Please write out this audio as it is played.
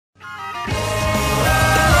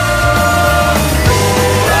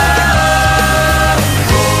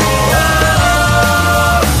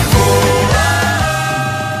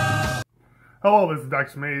Hello, this is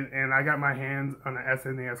Dr. Made, and I got my hands on the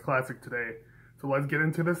SNES Classic today. So let's get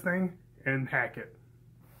into this thing and hack it.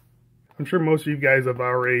 I'm sure most of you guys have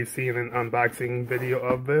already seen an unboxing video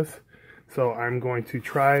of this, so I'm going to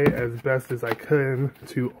try as best as I can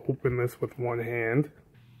to open this with one hand.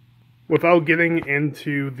 Without getting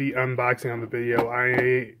into the unboxing on the video,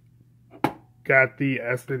 I got the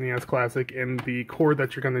SNES Classic and the cord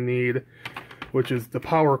that you're going to need, which is the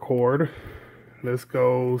power cord. This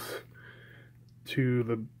goes to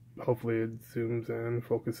the, hopefully it zooms in,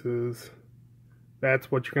 focuses. That's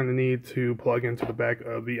what you're going to need to plug into the back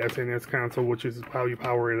of the SNES console, which is how you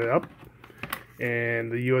power it up.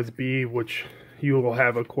 And the USB, which you will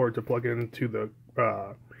have a cord to plug into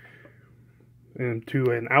the into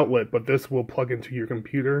an outlet, but this will plug into your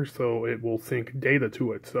computer, so it will sync data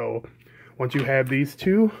to it. So once you have these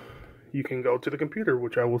two, you can go to the computer,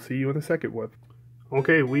 which I will see you in a second with.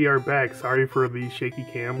 Okay, we are back. Sorry for the shaky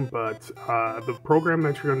cam, but the program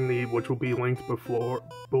that you're going to need, which will be linked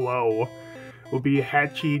below, will be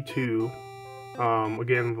Hatchy 2.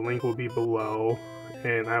 Again, the link will be below,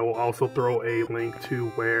 and I will also throw a link to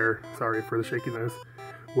where, sorry for the shakiness,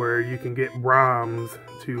 where you can get ROMs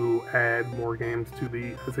to add more games to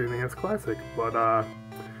the SNES Classic. But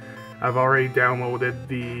I've already downloaded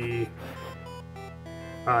the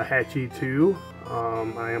Hatchy 2.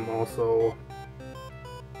 I am also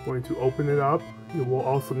going to open it up. You will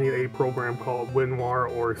also need a program called WinRAR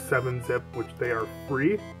or 7-Zip, which they are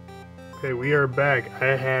free. Okay, we are back.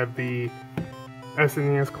 I have the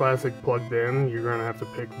SNES Classic plugged in. You're going to have to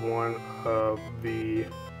pick one of the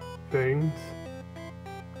things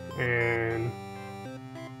and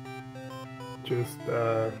just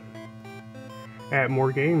add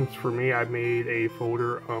more games. For me, I made a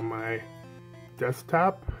folder on my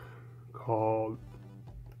desktop called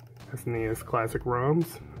SNES Classic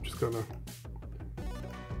ROMs. I'm just gonna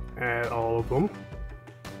add all of them.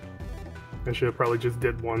 I should have probably just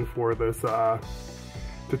did one for this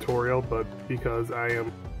tutorial, but because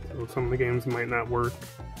some of the games might not work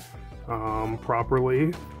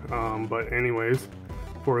properly. But anyways,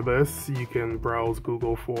 for this, you can browse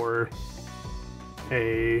Google for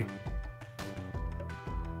a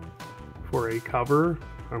cover.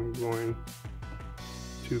 I'm going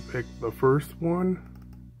to pick the first one,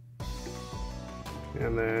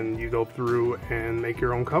 and then you go through and make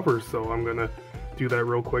your own covers. So I'm gonna do that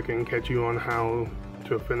real quick and catch you on how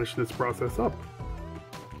to finish this process up.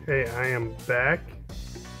 Okay, I am back.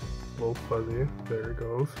 A little fuzzy, there it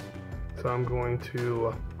goes. So I'm going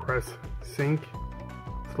to press sync,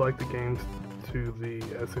 select the games to the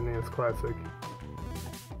SNES Classic.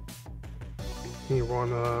 You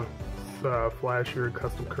want to flash your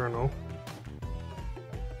custom kernel.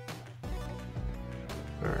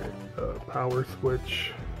 Alright, the power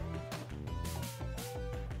switch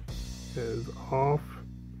is off.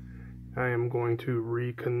 I am going to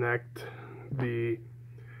reconnect the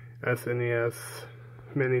SNES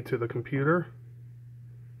Mini to the computer.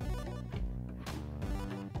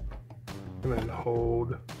 And then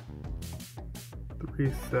hold the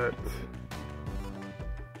reset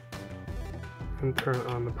and turn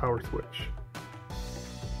on the power switch.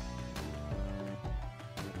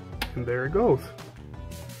 And there it goes.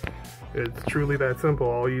 It's truly that simple.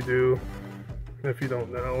 All you do, if you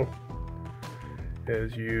don't know,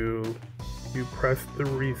 is you press the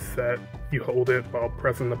reset, you hold it while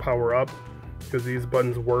pressing the power up, because these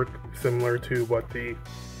buttons work similar to what the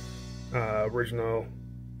original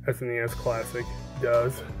SNES Classic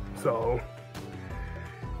does. So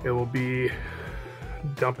it will be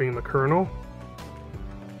dumping the kernel,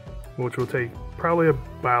 which will take probably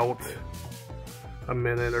about a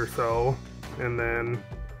minute or so, and then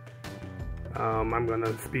I'm going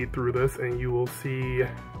to speed through this and you will see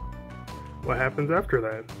what happens after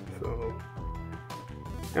that. So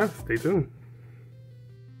yeah, stay tuned.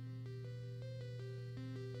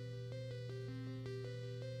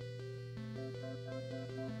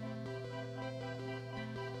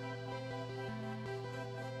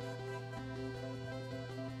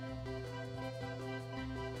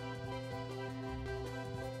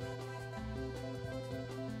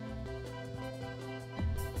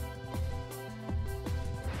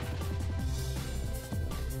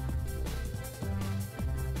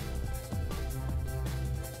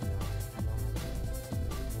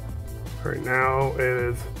 Right now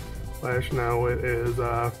it is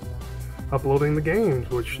uploading the games,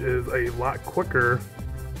 which is a lot quicker.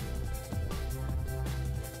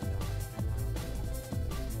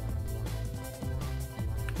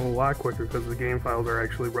 A lot quicker because the game files are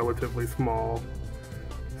actually relatively small.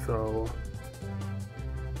 So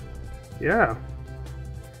yeah,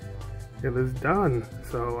 it is done.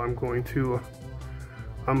 So I'm going to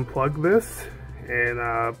unplug this and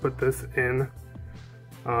put this in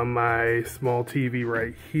on my small TV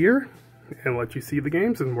right here and let you see the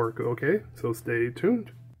games and work, okay? So stay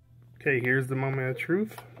tuned. Okay, here's the moment of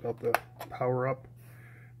truth. About to power up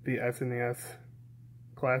the SNES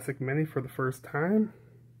Classic Mini for the first time.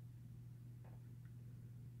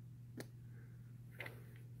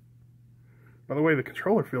 By the way, the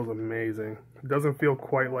controller feels amazing. It doesn't feel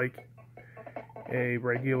quite like a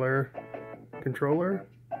regular controller,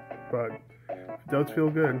 but it does feel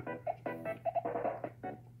good.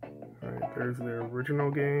 Alright, there's the original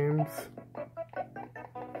games,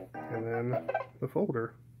 and then the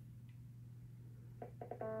folder.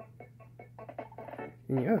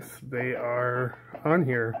 And yes, they are on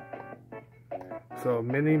here. So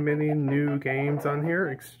many new games on here.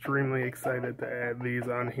 Extremely excited to add these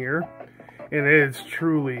on here. And it is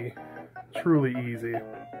truly easy.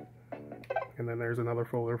 And then there's another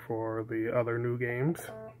folder for the other new games.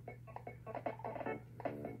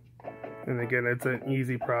 And again, it's an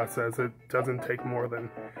easy process. It doesn't take more than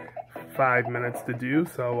 5 minutes to do.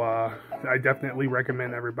 So I definitely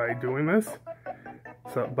recommend everybody doing this.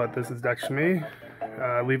 But this is Dexme.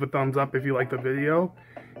 Leave a thumbs up if you like the video.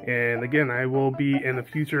 And again, I will be in the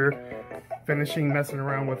future messing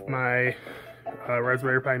around with my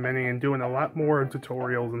Raspberry Pi Mini and doing a lot more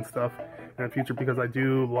tutorials and stuff in the future because I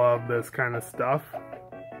do love this kind of stuff.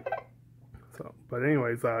 So, but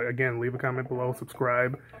anyways, again, leave a comment below,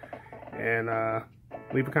 subscribe, and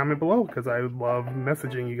leave a comment below because I love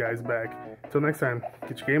messaging you guys back. Until next time,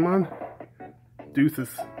 get your game on. Deuces.